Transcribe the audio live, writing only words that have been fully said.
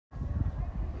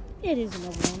It is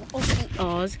another one of the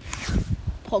Oz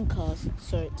podcast.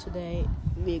 So today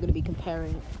we're going to be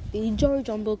comparing the Jory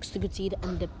books, the good seed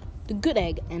and the good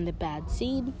egg and the bad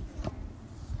seed.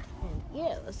 And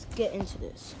yeah, let's get into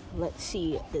this. Let's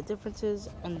see the differences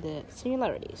and the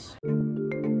similarities.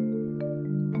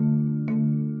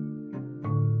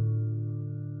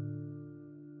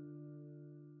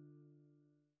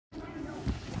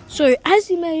 So,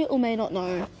 as you may or may not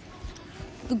know,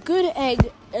 The Good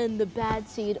Egg and The Bad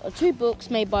Seed are two books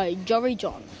made by Jory.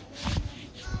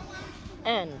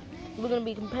 And we're going to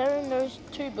be comparing those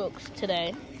two books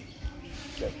today.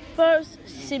 The first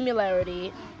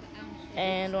similarity,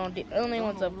 and one of the only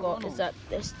ones I've got, is that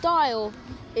the style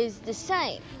is the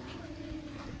same.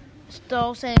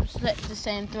 The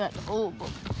same throughout the whole book.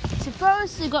 So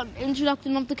first you got an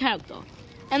introduction of the character,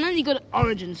 and then you got an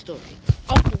origin story.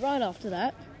 Right after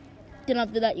that, then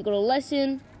after that you got a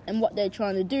lesson and what they're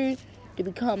trying to do to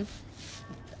become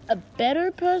a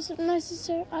better person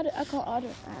necessary. I don't know how to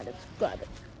describe it.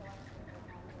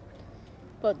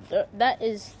 But that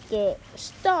is the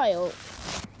style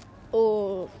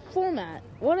or format,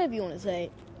 whatever you want to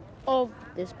say, of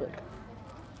this book.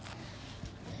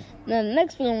 Now the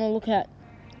next thing I'm going to look at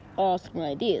are some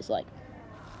ideas. Like,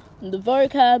 the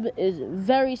vocab is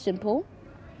very simple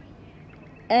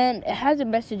and it has a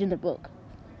message in the book.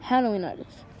 How do we know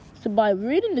this? So by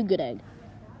reading The Good Egg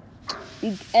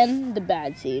and The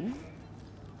Bad Seed,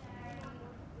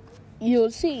 you'll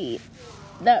see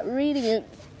that reading it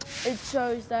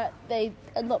shows that they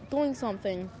end up doing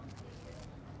something.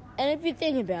 And if you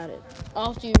think about it,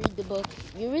 after you read the book,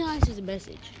 you realize there's a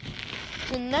message.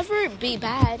 So never be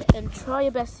bad and try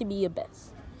your best to be your best.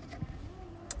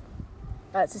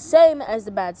 That's the same as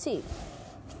The Bad Seed.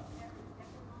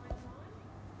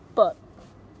 But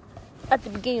at the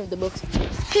beginning of the book,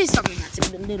 here's something that's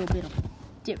a little bit of a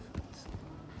difference.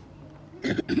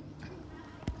 It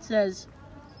says,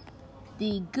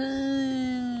 the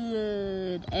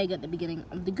good egg at the beginning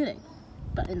of the good egg.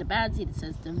 But in the bad seed, it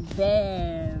says the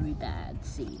very bad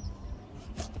seed.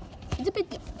 It's a bit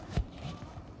different.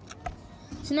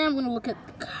 So now I'm going to look at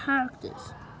the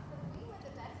characters.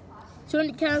 So in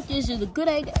the characters is the good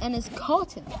egg and his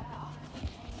cotton.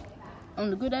 On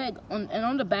the good egg,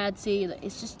 on the bad seed,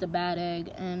 it's just the bad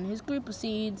egg and his group of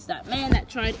seeds. That man that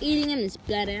tried eating him is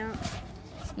bled out,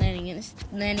 landing in a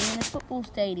football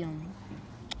stadium.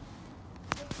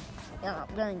 Yeah,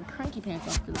 I'm going cranky pants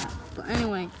after that. But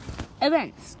anyway,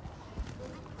 events.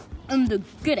 On the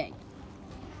good egg,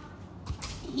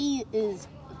 he is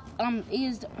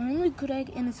the only good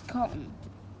egg in his cotton.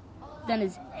 Then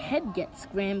his head gets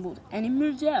scrambled and he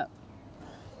moves out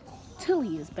till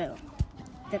he is better.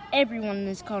 Then everyone in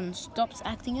his cotton stops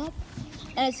acting up,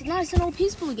 and it's nice and all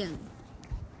peaceful again.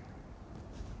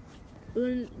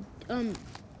 Do you want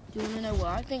to know what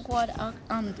I think? Why the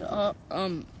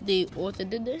author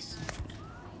did this?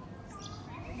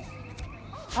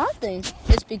 I think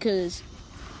it's because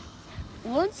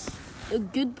once a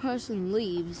good person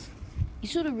leaves, you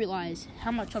sort of realize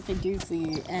how much they do for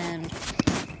you, and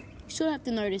you sort of have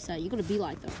to notice that you got to be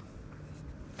like them.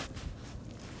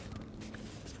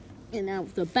 And now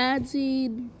with the bad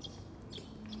seed,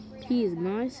 he is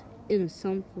nice in a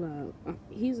sunflower.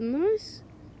 He's a nice,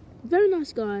 very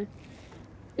nice guy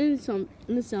in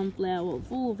the sunflower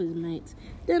with all of his mates.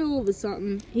 Then all of a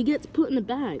sudden, he gets put in a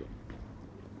bag.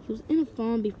 He was in a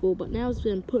farm before, but now he's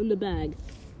been put in a bag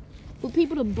for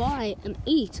people to buy and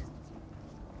eat.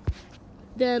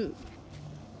 Then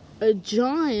a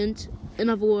giant, in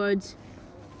other words,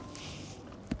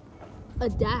 a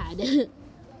dad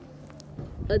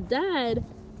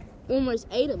almost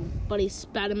ate him, but he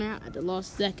spat him out at the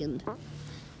last second,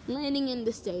 landing in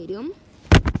the stadium.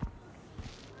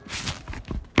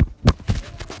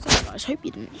 Sorry guys, hope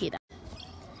you didn't hear that.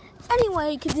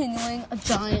 Anyway, continuing, a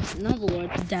giant, in other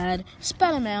words, a dad,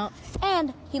 spat him out,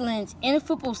 and he lands in a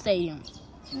football stadium.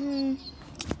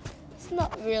 It's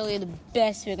not really the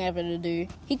best thing ever to do.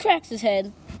 He cracks his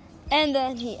head, and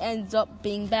then he ends up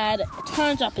being bad,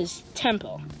 turns up his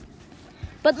temper.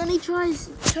 But then he tries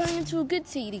turning into a good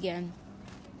seed again.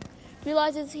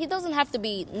 Realizes he doesn't have to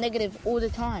be negative all the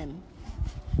time.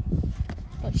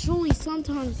 But surely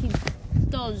sometimes he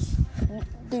does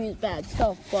do his bad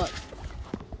stuff, but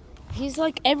he's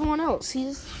like everyone else. He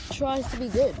just tries to be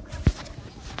good.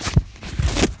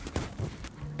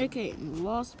 Okay, and the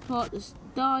last part, the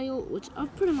style, which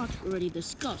I've pretty much already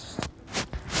discussed.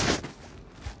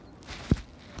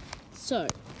 So,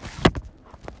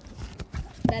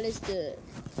 that is the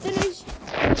finish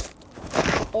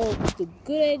of the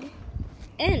good egg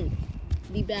and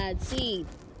the bad seed.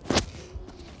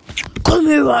 Come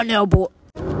here right now, boy.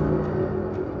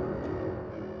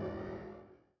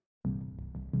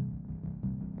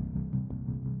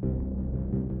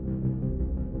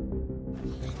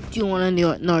 Do you want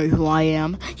to know who I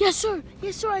am? Yes, sir.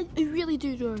 Yes, sir. I really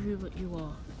do know who you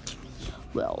are.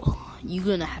 Well, you're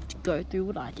gonna have to go through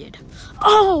what I did.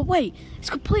 Oh, wait. It's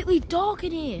completely dark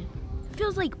in here. It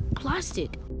feels like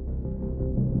plastic.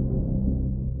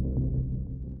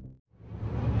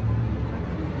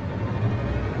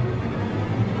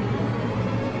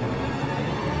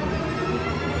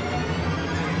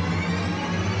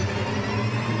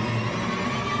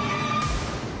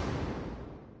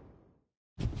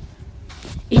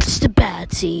 It's the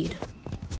bad seed.